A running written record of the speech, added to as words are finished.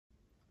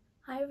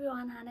Hi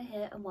everyone, Hannah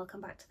here and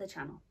welcome back to the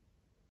channel.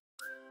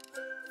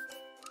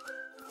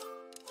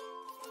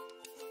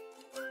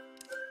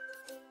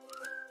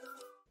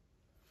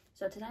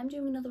 So today I'm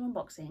doing another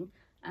unboxing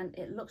and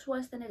it looks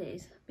worse than it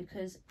is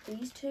because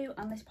these two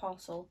and this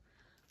parcel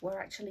were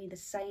actually the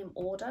same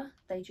order.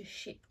 They just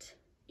shipped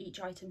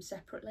each item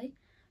separately.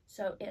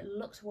 So it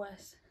looks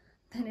worse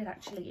than it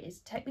actually is.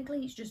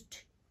 Technically it's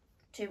just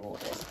two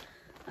orders.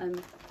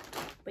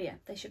 But yeah,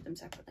 they ship them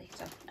separately.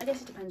 So I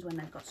guess it depends when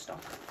they've got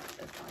stock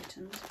of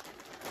items.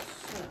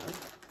 So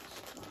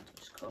I'll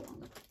just go along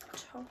the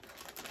top.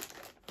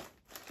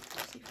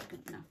 Let's see if I can,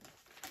 no.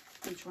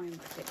 Let me try and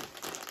rip it.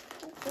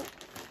 Oh.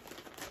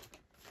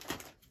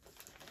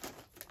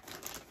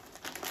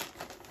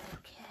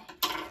 Okay.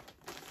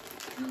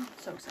 Oh,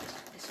 so excited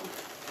for this one.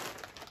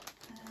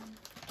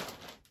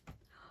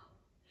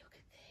 Look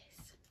at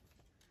this.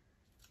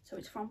 So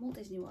it's from Walt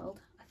Disney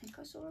World. I think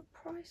I saw a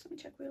price. Let me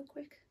check real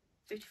quick.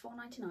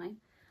 $54.99.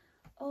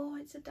 Oh,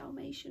 it's a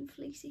Dalmatian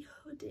fleecy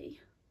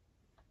hoodie.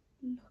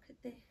 Look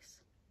at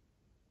this.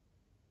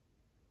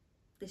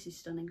 This is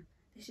stunning.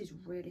 This is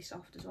really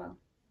soft as well.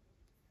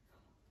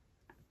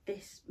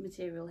 This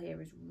material here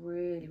is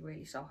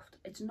really soft.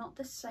 It's not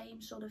the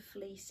same sort of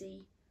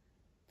fleecy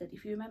that,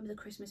 if you remember the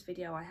Christmas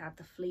video I had,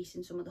 the fleece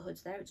in some of the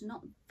hoods there, it's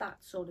not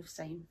that sort of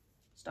same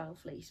style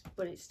fleece,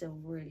 but it's still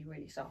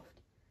really soft.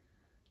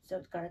 So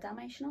it's got a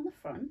Dalmatian on the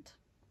front,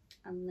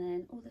 and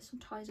then oh, there's some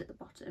ties at the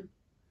bottom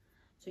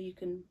so you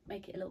can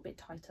make it a little bit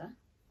tighter,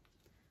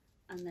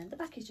 and then the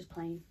back is just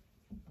plain.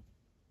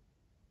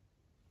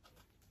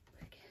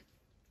 Again,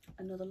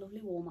 another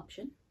lovely warm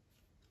option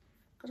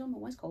because I'm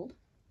always cold.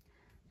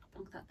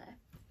 Plonk that there.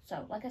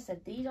 So like I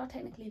said, these are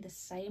technically the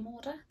same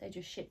order, they're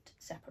just shipped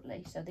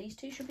separately. So these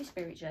two should be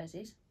Spirit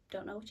jerseys,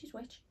 don't know which is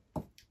which,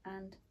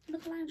 and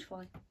another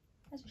Loungefly.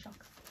 There's a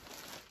shock.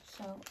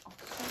 So I'll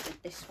start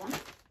with this one.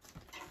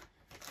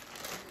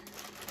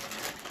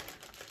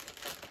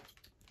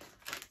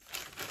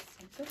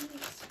 Okay.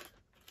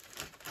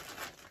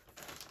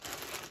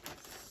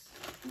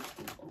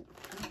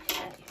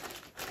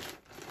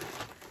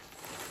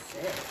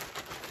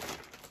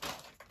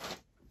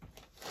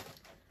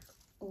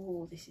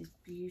 Oh, this is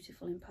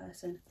beautiful in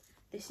person.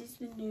 This is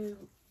the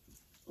new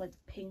like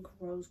pink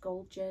rose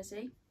gold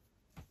jersey.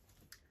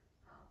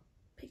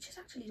 Pictures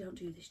actually don't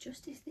do this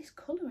justice. This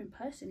colour in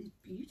person is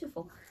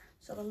beautiful.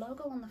 So the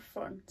logo on the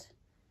front,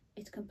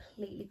 it's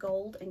completely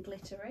gold and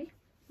glittery.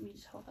 Let me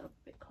just hold that up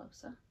a bit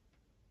closer.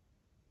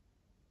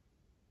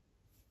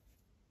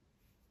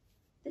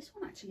 This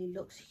one actually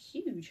looks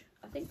huge.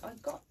 I think I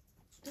got,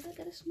 did I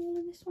get a small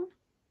in this one?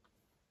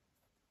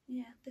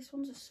 Yeah, this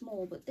one's a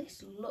small, but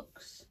this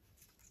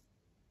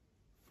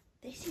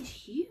is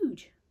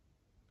huge.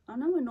 I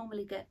know I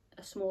normally get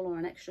a small or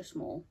an extra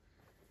small,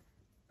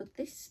 but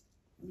this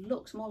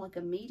looks more like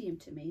a medium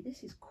to me.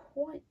 This is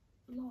quite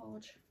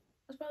large.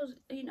 I suppose,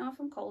 you know, if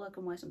I'm cold I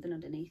can wear something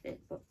underneath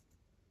it, but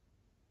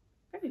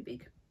very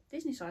big.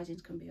 Disney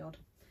sizings can be odd.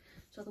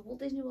 So the Walt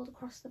Disney World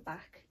across the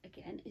back,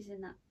 again, is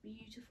in that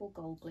beautiful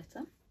gold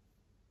glitter.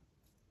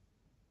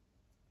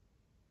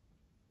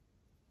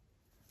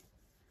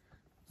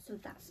 So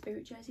that's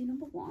Spirit jersey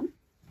number one.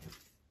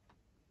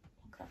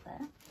 Look that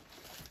there.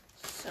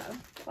 So,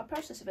 by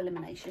process of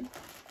elimination,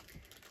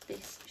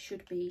 this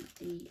should be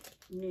the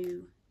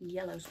new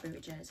yellow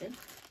Spirit jersey.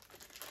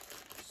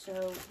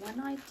 So when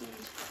I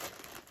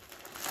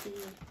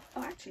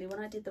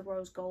did the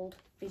rose gold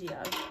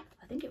video,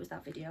 I think it was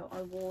that video,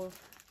 I wore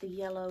the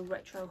yellow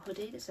retro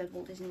hoodie that said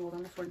Walt Disney World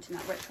on the front in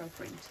that retro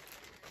print.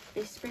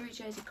 This Spirit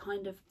jersey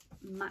kind of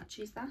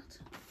matches that.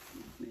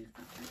 Move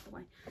that out of the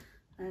way.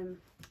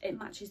 It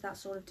matches that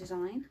sort of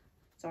design,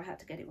 so I had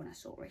to get it when I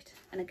saw it.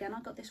 And again,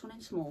 I got this one in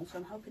small, so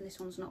I'm hoping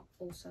this one's not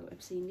also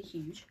obscenely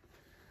huge.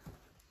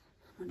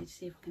 I need to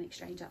see if I can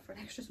exchange that for an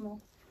extra small.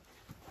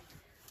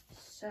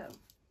 So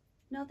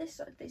now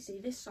this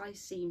size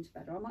seems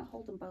better. I might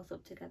hold them both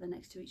up together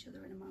next to each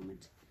other in a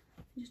moment.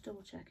 Just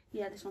double check.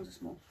 Yeah, this one's a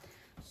small.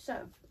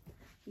 So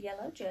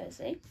yellow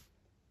jersey,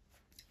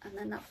 and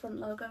then that front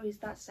logo is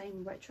that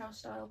same retro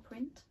style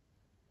print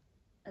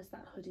as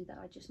that hoodie that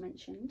I just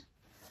mentioned.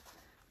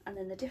 And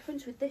then the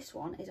difference with this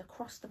one is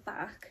across the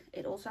back,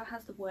 it also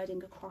has the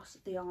wording across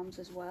the arms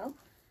as well.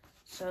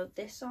 So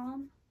this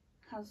arm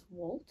has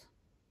Walt,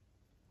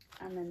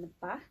 and then the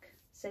back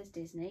says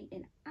Disney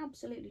in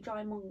absolutely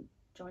ginormous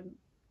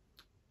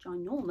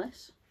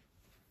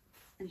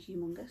and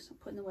humongous. I'm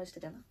putting the words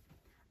together.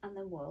 And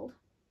then World.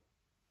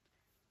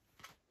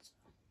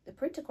 The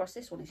print across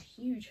this one is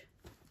huge.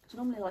 It's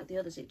normally like the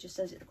others, it just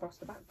says it across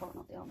the back part,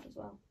 not the arms as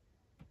well.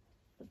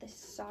 But this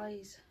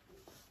size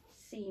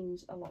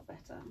seems a lot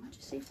better. I might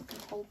just see if I can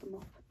hold them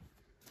up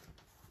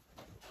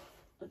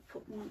and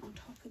put one on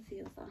top of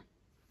the other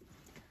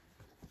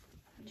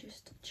and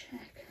just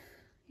check.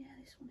 Yeah,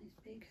 this one is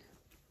big.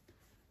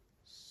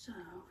 So,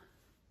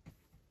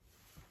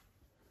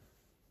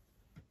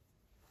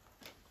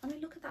 I mean,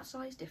 look at that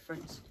size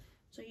difference.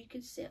 So you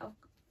can see,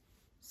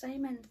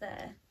 same end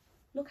there.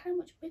 Look how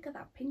much bigger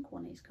that pink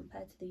one is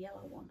compared to the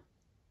yellow one.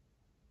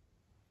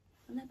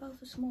 And they're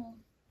both a small.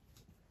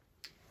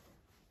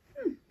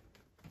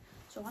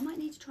 So I might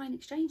need to try and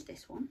exchange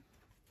this one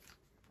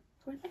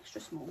for an extra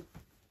small,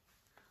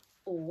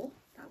 or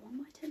that one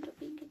might end up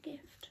being a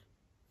gift.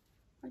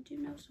 I do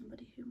know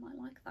somebody who might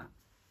like that.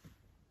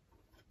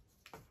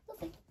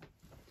 Lovely.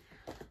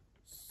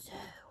 So,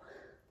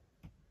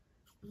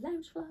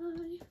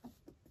 loungefly.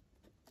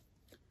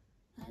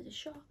 There's a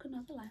shark,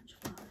 another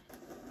loungefly.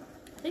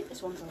 I think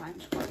this one's a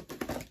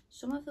loungefly.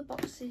 Some of the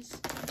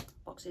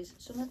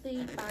some of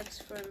the bags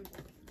from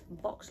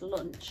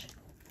Boxlunch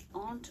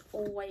aren't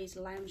always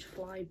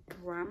loungefly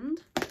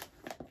brand,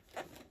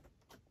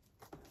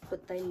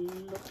 but they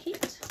look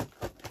it.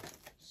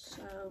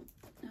 So,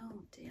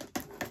 oh dear.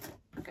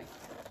 Okay.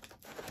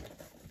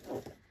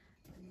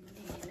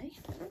 Nearly.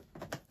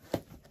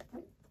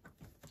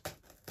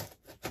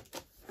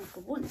 And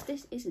for once,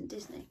 this isn't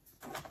Disney.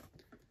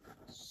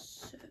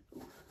 So,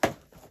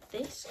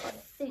 this I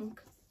think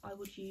I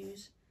would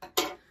use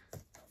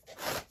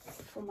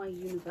for my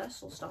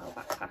Universal style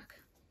backpack.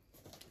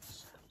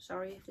 So,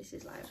 sorry if this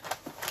is loud.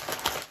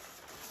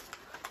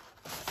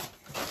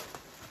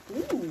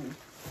 Ooh,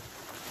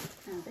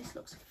 now this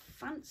looks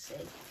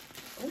fancy.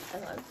 Oh,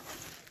 hello.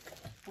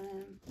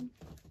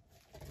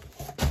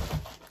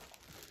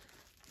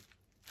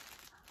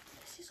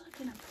 This is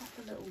like in a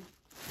proper little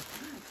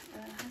bag.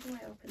 How do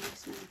I open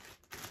this now?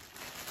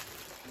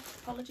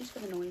 Apologies for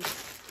the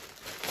noise.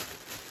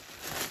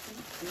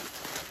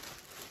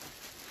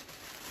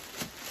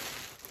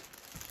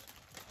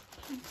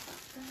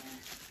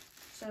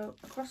 So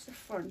across the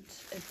front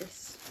of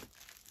this,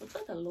 looks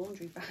like a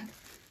laundry bag,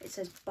 it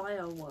says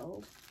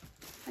Bioworld.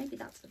 Maybe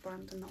that's the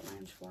brand and not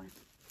Loungefly.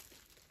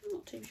 I'm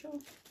not too sure.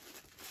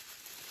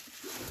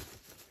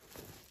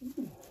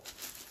 Ooh.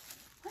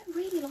 I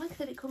really like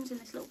that it comes in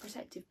this little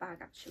protective bag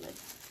actually.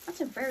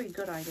 That's a very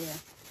good idea.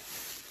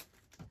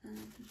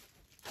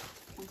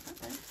 Plonk that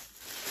there.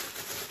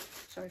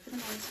 Sorry for the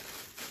noise.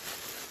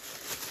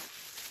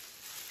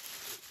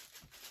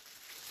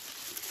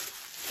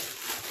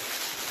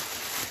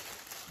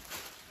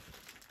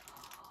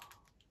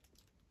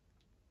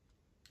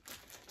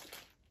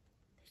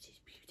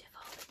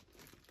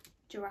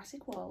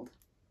 Jurassic World.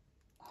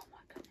 Oh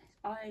my goodness,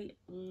 I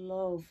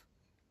love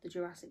the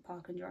Jurassic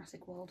Park and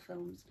Jurassic World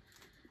films,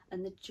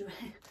 and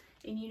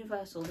in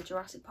Universal the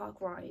Jurassic Park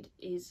ride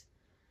is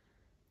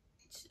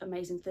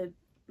amazing. The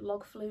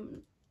log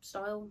flume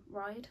style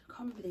ride, I can't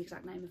remember the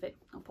exact name of it,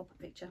 I'll pop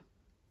a picture.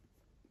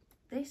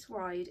 This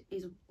ride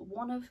is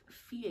one of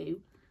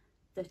few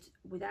that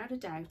without a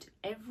doubt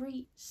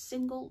every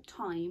single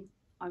time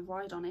I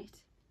ride on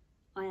it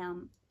I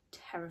am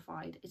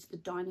terrified. It's the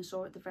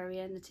dinosaur at the very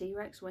end, the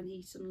T-Rex, when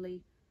he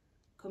suddenly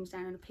comes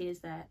down and appears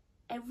there.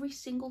 Every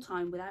single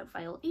time without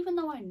fail, even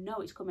though I know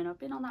it's coming, I've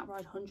been on that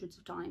ride hundreds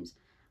of times,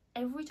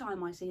 every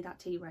time I see that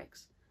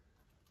T-Rex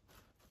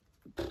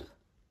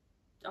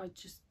I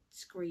just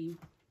scream.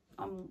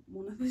 I'm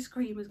one of the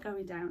screamers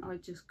going down. I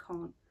just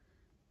can't.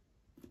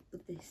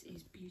 But this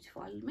is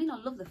beautiful. I mean, I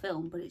love the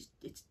film, but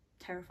it's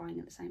terrifying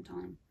at the same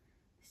time.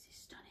 This is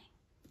stunning.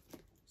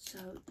 So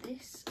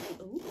this,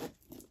 ooh,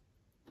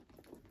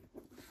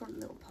 front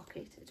little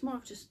pocket. It's more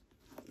of just,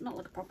 not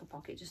like a proper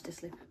pocket, just to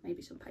slip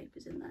maybe some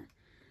papers in there.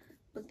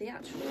 But the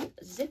actual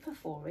zipper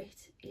for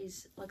it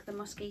is like the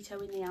mosquito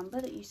in the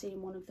amber that you see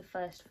in one of the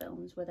first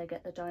films where they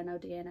get the dino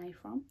DNA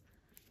from.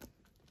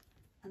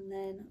 And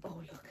then,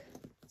 oh look,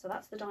 so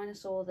that's the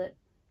dinosaur that,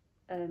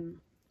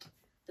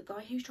 the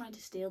guy who's trying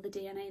to steal the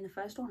DNA in the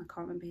first one, I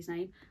can't remember his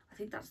name. I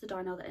think that's the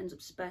dino that ends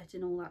up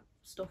spurting all that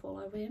stuff all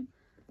over him.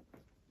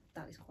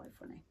 That is quite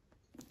funny.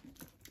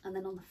 And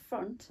then on the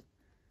front,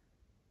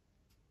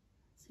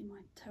 see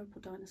my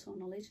terrible dinosaur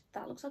knowledge,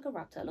 that looks like a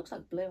raptor. It looks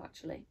like blue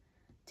actually.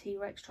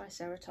 T-Rex,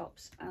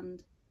 Triceratops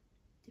and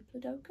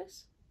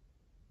Diplodocus,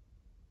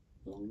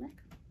 long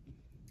neck.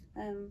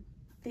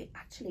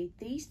 Actually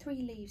these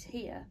three leaves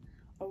here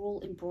are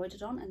all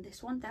embroidered on, and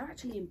this one, they're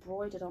actually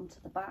embroidered onto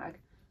the bag.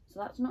 So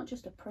that's not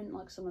just a print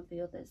like some of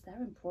the others,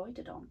 they're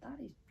embroidered on. That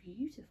is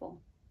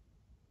beautiful.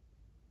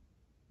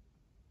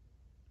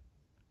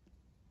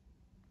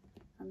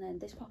 And then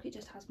this pocket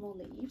just has more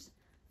leaves.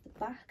 The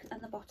back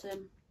and the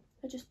bottom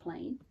are just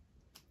plain.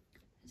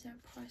 Is there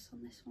a price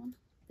on this one?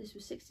 This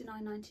was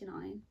 $69.99.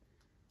 I'm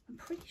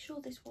pretty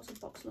sure this was a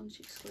Boxlunch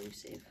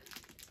exclusive.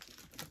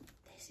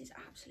 This is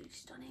absolutely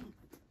stunning.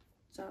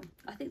 So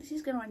I think this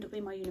is going to end up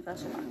being my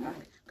Universal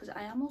backpack, because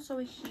I am also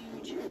a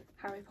huge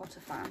Harry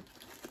Potter fan.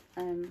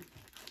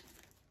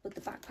 But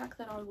the backpack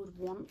that I would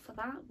want for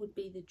that would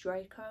be the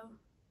Draco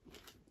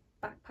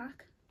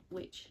backpack,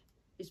 which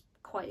is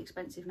quite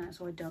expensive now,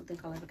 so I don't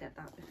think I'll ever get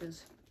that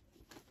because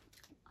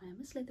I am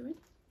a Slytherin.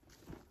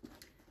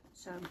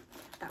 So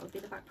that would be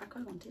the backpack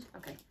I wanted.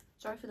 Okay,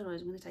 sorry for the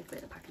noise, I'm going to take a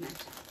bit of the packing out.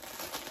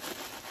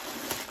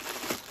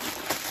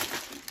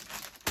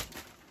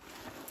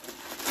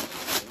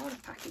 There's a lot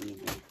of packing in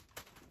here.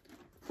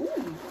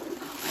 Ooh,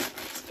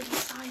 it's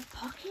inside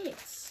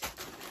pockets.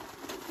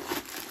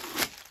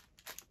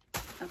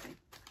 Okay,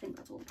 I think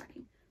that's all the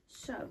packing.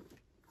 So,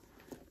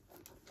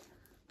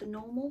 the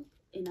normal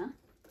inner,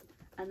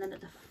 and then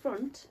at the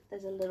front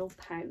there's a little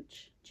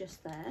pouch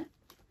just there.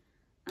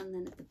 And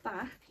then at the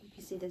back you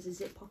can see there's a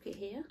zip pocket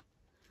here.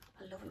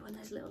 I love it when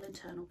there's little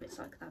internal bits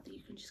like that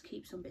you can just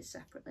keep some bits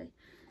separately.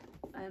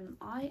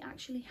 I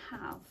actually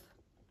have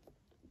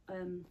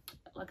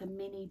like a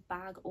mini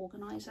bag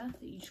organizer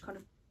that you just kind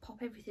of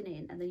pop everything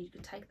in, and then you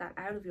can take that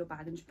out of your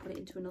bag and just put it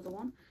into another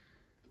one.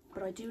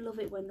 But I do love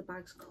it when the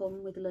bags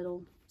come with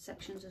little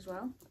sections as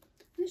well.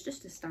 And it's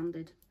just a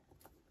standard,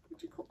 what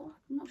do you call that?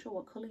 I'm not sure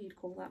what colour you'd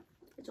call that.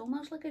 It's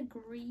almost like a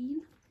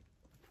green,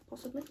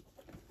 possibly.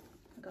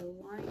 Like a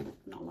lime,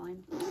 not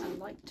lime, a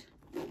light.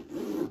 This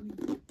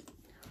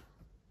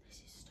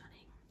is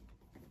stunning.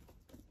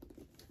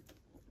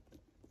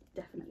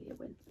 Definitely a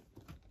win.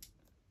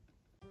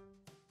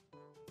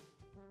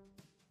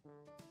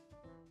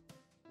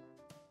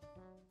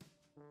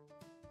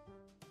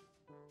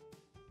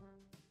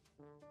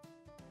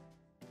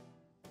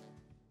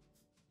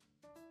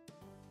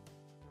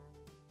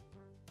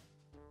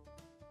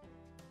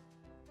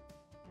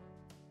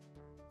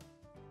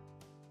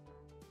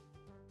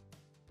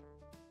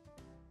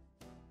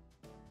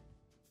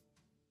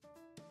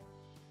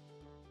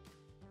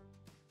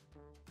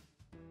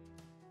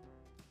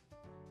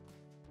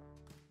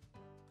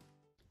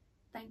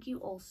 Thank you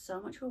all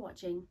so much for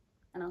watching,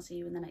 and I'll see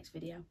you in the next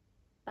video.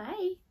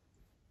 Bye!